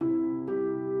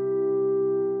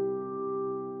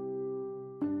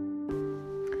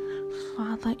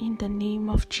Father, in the name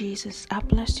of Jesus, I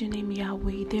bless your name,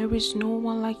 Yahweh. There is no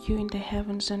one like you in the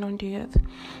heavens and on the earth.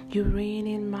 You reign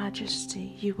in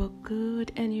majesty. You are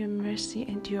good, and your mercy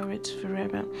endureth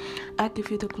forever. I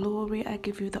give you the glory, I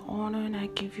give you the honor, and I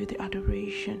give you the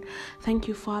adoration. Thank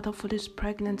you, Father, for this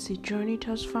pregnancy journey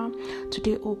thus far.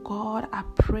 Today, oh God, I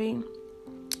pray,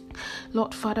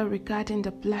 Lord Father, regarding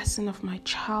the blessing of my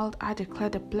child, I declare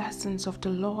the blessings of the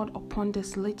Lord upon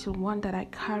this little one that I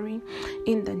carry.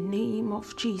 In the name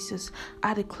of Jesus,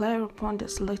 I declare upon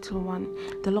this little one,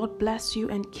 the Lord bless you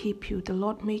and keep you. The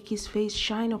Lord make his face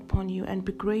shine upon you and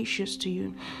be gracious to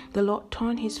you. The Lord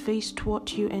turn his face toward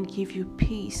you and give you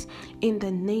peace. In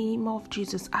the name of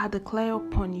Jesus, I declare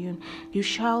upon you, you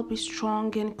shall be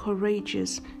strong and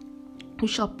courageous. You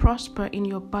shall prosper in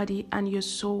your body and your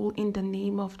soul in the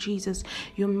name of Jesus.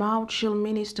 Your mouth shall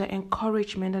minister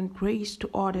encouragement and grace to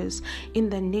others. In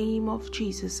the name of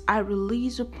Jesus, I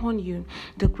release upon you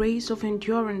the grace of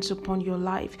endurance upon your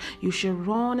life. You shall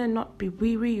run and not be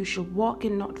weary. You shall walk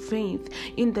and not faint.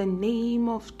 In the name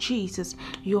of Jesus,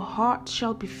 your heart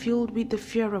shall be filled with the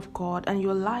fear of God, and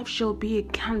your life shall be a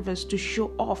canvas to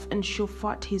show off and show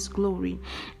forth his glory.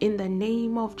 In the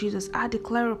name of Jesus, I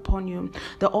declare upon you,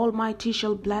 the Almighty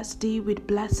shall bless thee with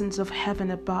blessings of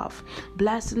heaven above,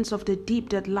 blessings of the deep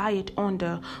that lieth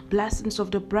under, blessings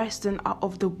of the breast and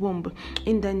of the womb.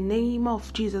 In the name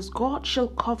of Jesus, God shall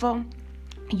cover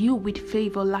you with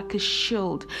favor like a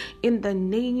shield. In the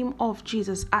name of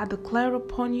Jesus, I declare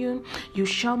upon you, you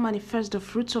shall manifest the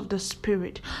fruits of the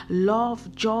Spirit: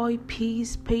 love, joy,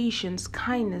 peace, patience,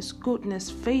 kindness, goodness,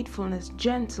 faithfulness,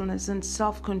 gentleness, and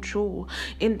self-control.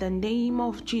 In the name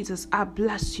of Jesus, I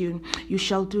bless you. You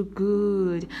shall do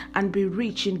good and be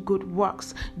rich in good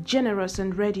works, generous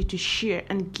and ready to share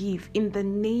and give. In the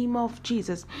name of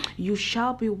Jesus, you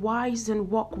shall be wise and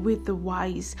walk with the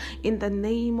wise. In the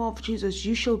name of Jesus,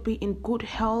 you shall be in good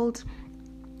health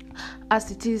as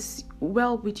it is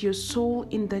well with your soul.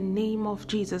 In the name of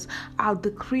Jesus, I'll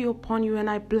decree upon you and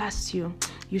I bless you.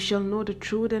 You shall know the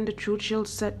truth, and the truth shall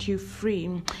set you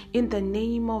free. In the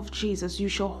name of Jesus, you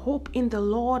shall hope in the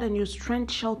Lord, and your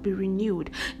strength shall be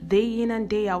renewed day in and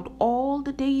day out, all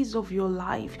the days of your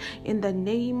life. In the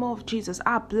name of Jesus,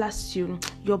 I bless you.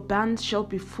 Your bands shall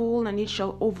be full, and it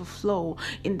shall overflow.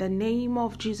 In the name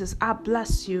of Jesus, I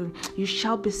bless you. You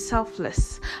shall be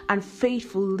selfless and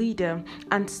faithful leader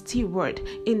and steward.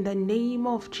 In the name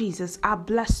of Jesus, I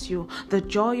bless you. The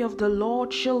joy of the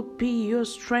Lord shall be your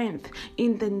strength.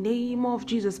 In the name of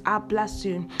Jesus, I bless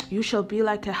you. You shall be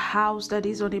like a house that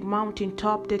is on a mountain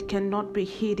top that cannot be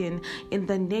hidden. In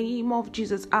the name of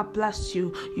Jesus, I bless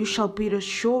you. You shall be the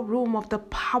showroom of the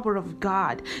power of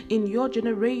God in your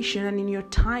generation and in your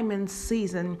time and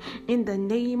season. In the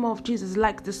name of Jesus,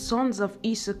 like the sons of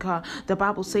Issachar, the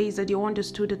Bible says that you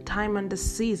understood the time and the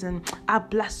season. I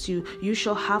bless you. You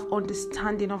shall have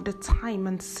understanding of the time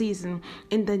and season.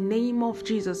 In the name of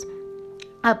Jesus,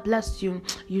 I bless you.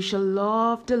 You shall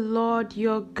love the Lord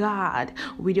your God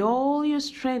with all your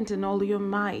strength and all your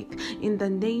might. In the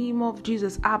name of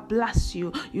Jesus, I bless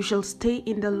you. You shall stay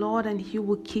in the Lord, and he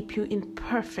will keep you in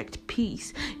perfect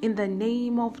peace. In the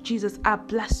name of Jesus, I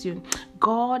bless you.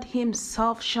 God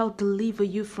himself shall deliver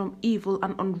you from evil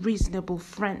and unreasonable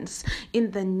friends.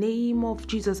 In the name of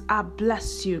Jesus, I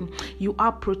bless you. You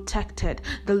are protected.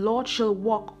 The Lord shall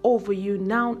walk over you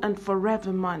now and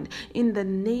forevermore. In the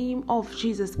name of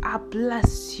Jesus, I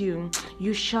bless you.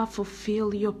 You shall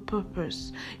fulfill your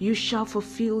purpose. You shall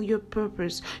fulfill your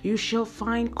purpose. You shall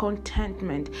find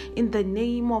contentment. In the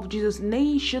name of Jesus,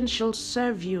 nations shall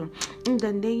serve you. In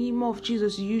the name of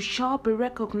Jesus, you shall be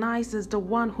recognized as the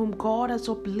one whom God has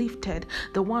uplifted,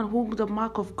 the one whom the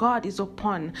mark of God is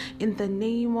upon. In the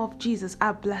name of Jesus,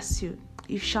 I bless you.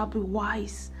 You shall be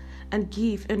wise and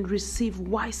give and receive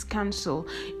wise counsel.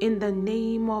 In the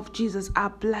name of Jesus, I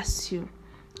bless you.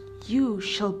 You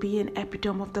shall be an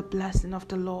epitome of the blessing of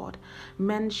the Lord.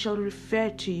 Men shall refer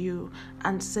to you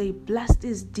and say, blessed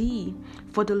is thee,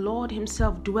 for the Lord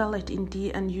himself dwelleth in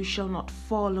thee, and you shall not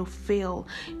fall or fail.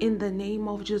 In the name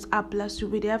of Jesus, I bless you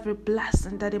with every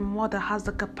blessing that a mother has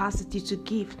the capacity to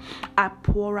give. I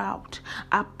pour out,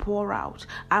 I pour out,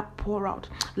 I pour out.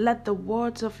 Let the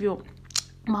words of your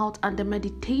mouth and the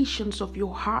meditations of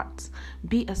your heart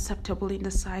be acceptable in the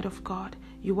sight of God.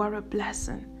 You are a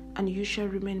blessing, and you shall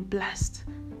remain blessed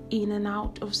in and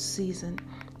out of season.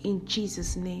 In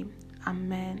Jesus' name,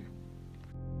 amen.